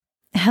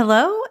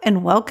Hello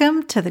and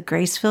welcome to the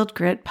Grace-Filled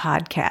Grit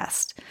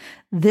podcast.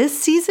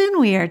 This season,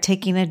 we are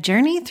taking a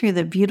journey through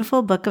the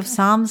beautiful book of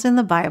Psalms in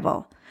the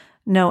Bible.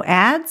 No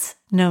ads,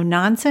 no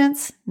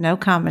nonsense, no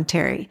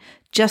commentary,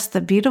 just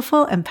the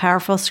beautiful and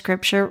powerful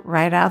scripture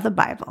right out of the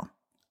Bible.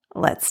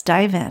 Let's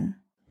dive in.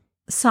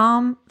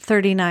 Psalm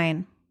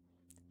 39.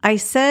 I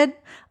said,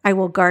 I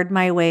will guard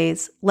my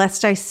ways,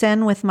 lest I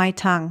sin with my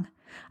tongue.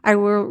 I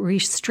will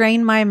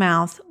restrain my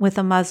mouth with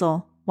a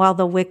muzzle while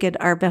the wicked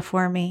are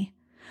before me.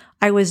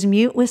 I was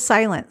mute with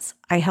silence.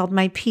 I held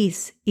my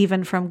peace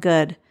even from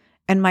good,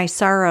 and my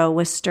sorrow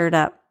was stirred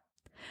up.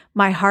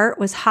 My heart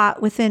was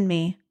hot within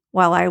me.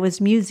 While I was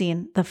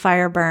musing, the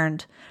fire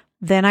burned.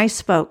 Then I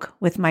spoke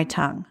with my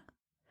tongue.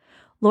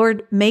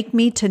 Lord, make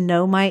me to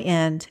know my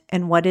end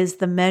and what is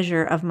the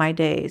measure of my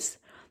days,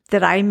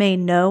 that I may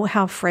know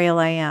how frail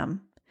I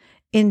am.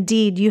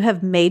 Indeed, you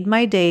have made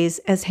my days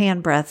as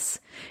handbreadths,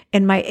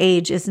 and my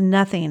age is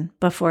nothing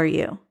before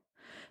you.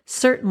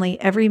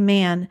 Certainly every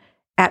man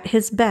at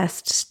his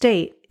best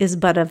state is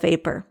but a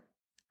vapor.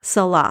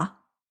 Selah.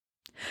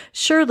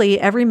 Surely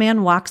every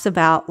man walks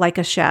about like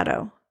a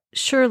shadow.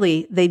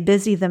 Surely they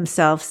busy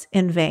themselves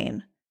in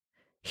vain.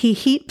 He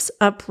heaps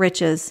up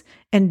riches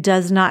and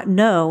does not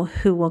know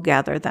who will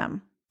gather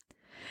them.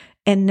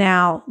 And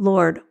now,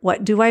 Lord,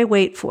 what do I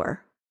wait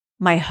for?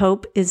 My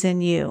hope is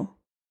in you.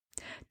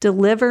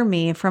 Deliver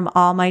me from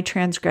all my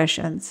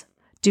transgressions.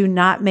 Do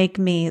not make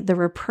me the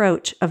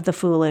reproach of the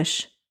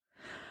foolish.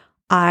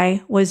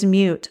 I was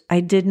mute.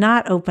 I did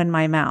not open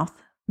my mouth,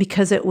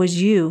 because it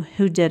was you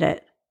who did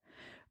it.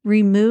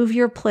 Remove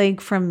your plague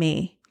from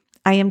me.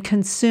 I am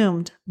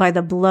consumed by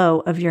the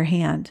blow of your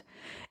hand,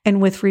 and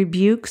with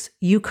rebukes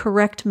you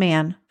correct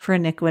man for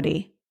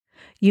iniquity.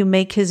 You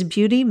make his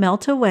beauty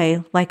melt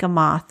away like a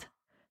moth.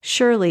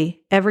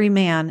 Surely every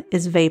man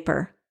is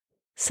vapor.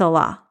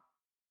 Selah.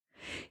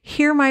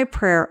 Hear my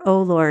prayer,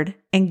 O Lord,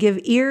 and give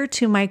ear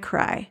to my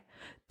cry.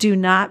 Do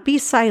not be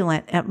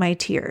silent at my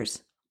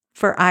tears.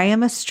 For I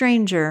am a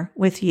stranger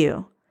with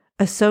you,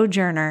 a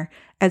sojourner,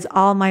 as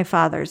all my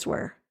fathers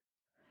were.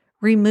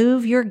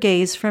 Remove your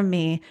gaze from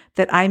me,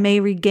 that I may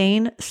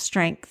regain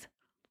strength,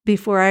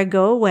 before I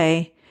go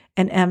away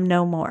and am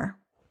no more.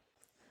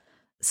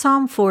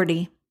 Psalm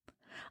 40.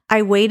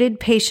 I waited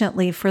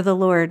patiently for the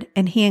Lord,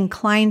 and he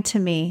inclined to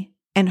me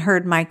and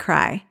heard my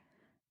cry.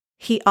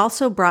 He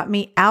also brought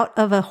me out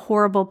of a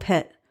horrible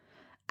pit,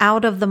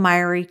 out of the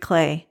miry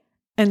clay,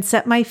 and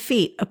set my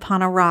feet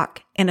upon a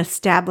rock and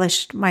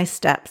established my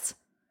steps.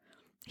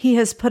 He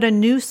has put a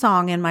new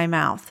song in my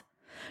mouth.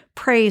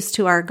 Praise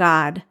to our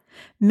God.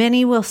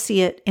 Many will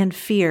see it and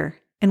fear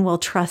and will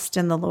trust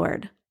in the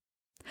Lord.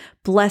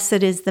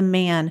 Blessed is the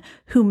man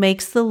who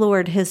makes the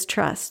Lord his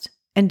trust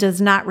and does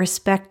not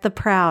respect the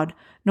proud,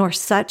 nor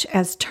such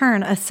as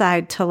turn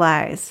aside to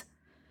lies.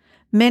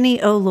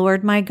 Many, O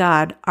Lord my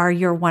God, are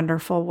your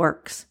wonderful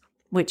works,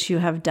 which you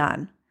have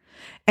done.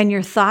 And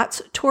your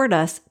thoughts toward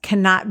us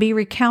cannot be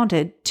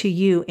recounted to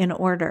you in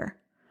order.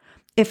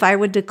 If I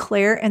would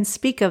declare and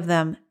speak of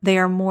them, they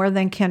are more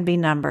than can be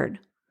numbered.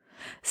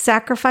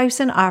 Sacrifice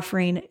and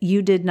offering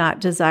you did not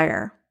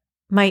desire.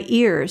 My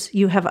ears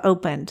you have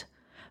opened.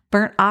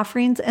 Burnt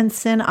offerings and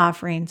sin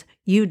offerings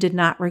you did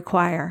not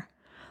require.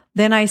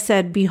 Then I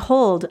said,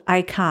 Behold,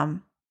 I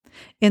come.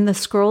 In the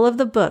scroll of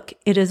the book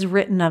it is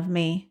written of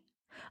me.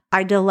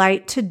 I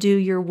delight to do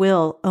your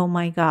will, O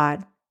my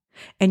God,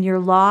 and your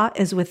law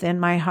is within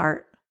my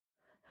heart.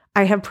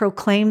 I have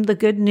proclaimed the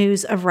good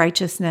news of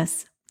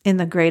righteousness in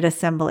the great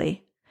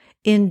assembly.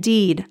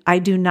 Indeed, I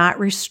do not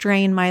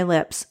restrain my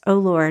lips, O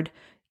Lord,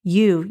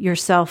 you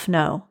yourself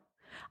know.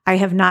 I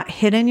have not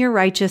hidden your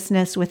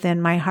righteousness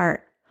within my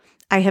heart.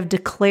 I have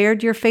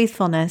declared your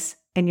faithfulness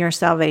and your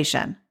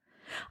salvation.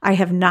 I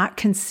have not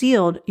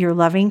concealed your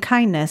loving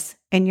kindness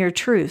and your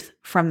truth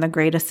from the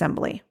great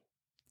assembly.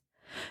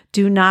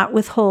 Do not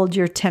withhold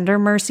your tender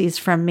mercies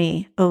from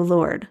me, O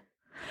Lord.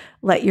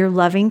 Let your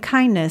loving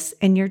kindness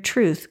and your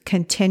truth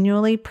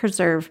continually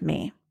preserve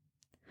me.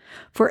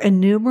 For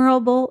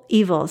innumerable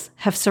evils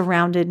have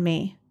surrounded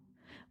me.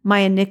 My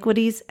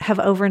iniquities have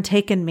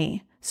overtaken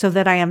me, so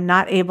that I am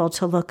not able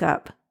to look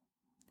up.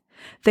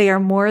 They are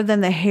more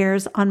than the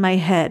hairs on my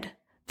head,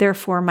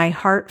 therefore my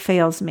heart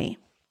fails me.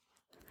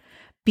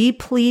 Be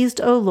pleased,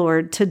 O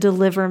Lord, to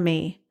deliver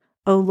me.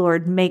 O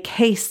Lord, make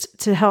haste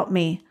to help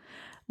me.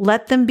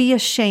 Let them be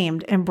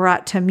ashamed and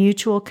brought to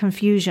mutual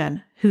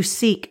confusion who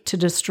seek to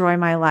destroy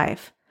my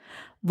life.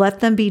 Let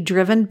them be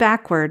driven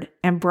backward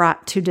and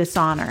brought to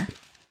dishonor,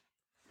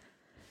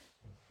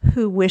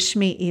 who wish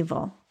me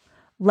evil.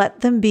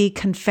 Let them be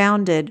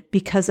confounded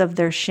because of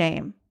their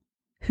shame,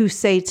 who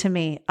say to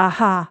me,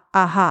 Aha,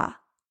 aha.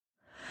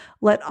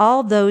 Let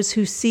all those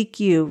who seek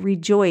you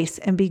rejoice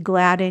and be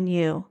glad in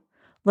you.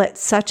 Let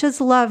such as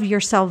love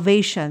your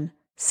salvation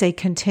say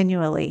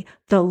continually,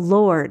 The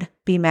Lord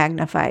be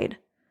magnified.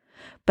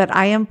 But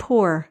I am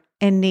poor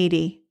and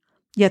needy,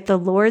 yet the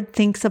Lord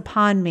thinks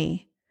upon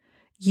me.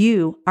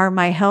 You are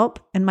my help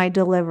and my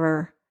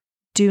deliverer.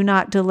 Do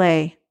not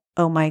delay,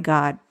 O my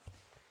God.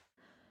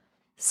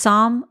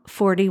 Psalm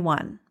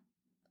 41.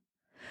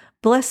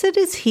 Blessed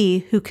is he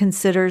who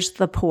considers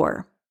the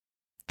poor.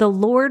 The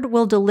Lord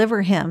will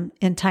deliver him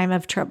in time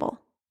of trouble.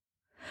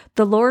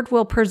 The Lord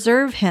will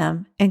preserve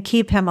him and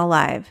keep him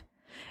alive,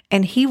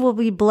 and he will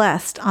be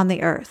blessed on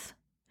the earth.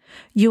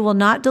 You will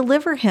not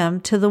deliver him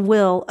to the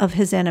will of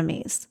his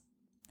enemies.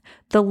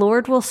 The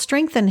Lord will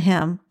strengthen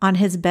him on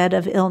his bed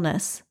of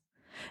illness.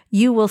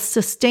 You will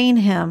sustain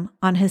him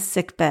on his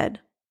sick bed.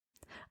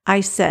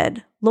 I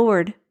said,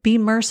 Lord, be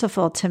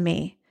merciful to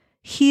me.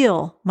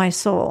 Heal my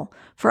soul,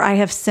 for I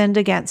have sinned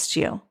against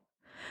you.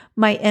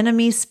 My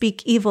enemies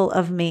speak evil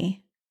of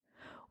me.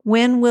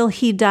 When will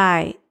he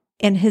die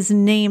and his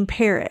name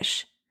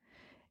perish?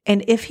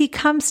 And if he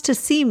comes to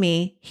see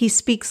me, he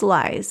speaks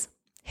lies.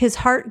 His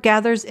heart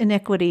gathers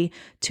iniquity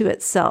to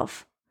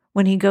itself.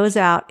 When he goes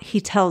out, he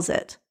tells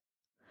it.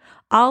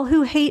 All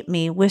who hate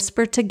me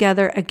whisper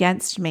together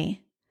against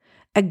me.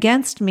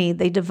 Against me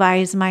they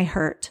devise my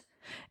hurt.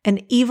 An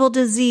evil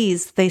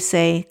disease, they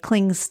say,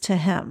 clings to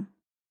him.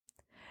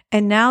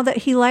 And now that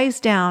he lies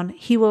down,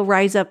 he will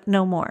rise up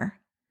no more.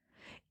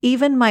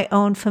 Even my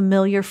own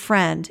familiar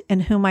friend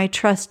in whom I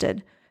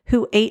trusted,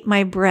 who ate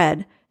my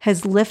bread,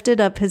 has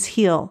lifted up his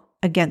heel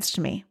against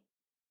me.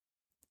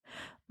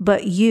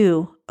 But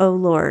you, O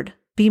Lord,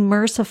 be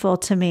merciful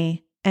to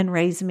me and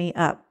raise me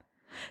up,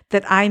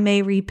 that I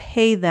may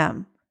repay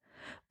them.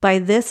 By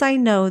this I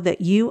know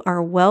that you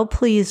are well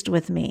pleased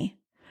with me,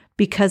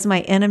 because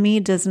my enemy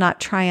does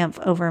not triumph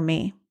over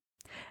me.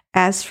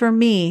 As for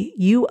me,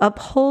 you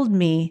uphold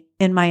me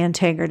in my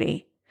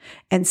integrity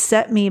and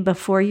set me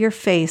before your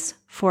face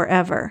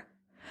forever.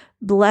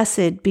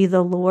 Blessed be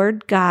the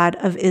Lord God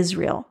of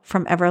Israel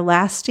from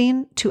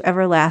everlasting to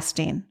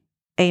everlasting.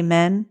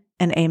 Amen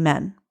and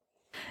amen.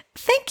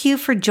 Thank you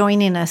for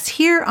joining us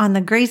here on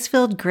the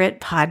Grace-Filled Grit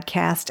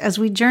podcast as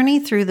we journey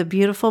through the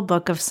beautiful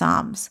book of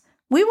Psalms.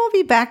 We will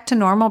be back to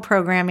normal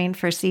programming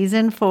for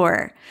season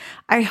 4.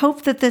 I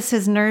hope that this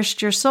has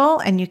nourished your soul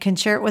and you can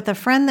share it with a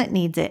friend that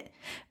needs it.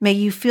 May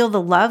you feel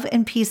the love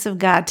and peace of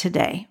God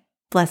today.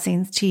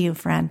 Blessings to you,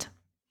 friend.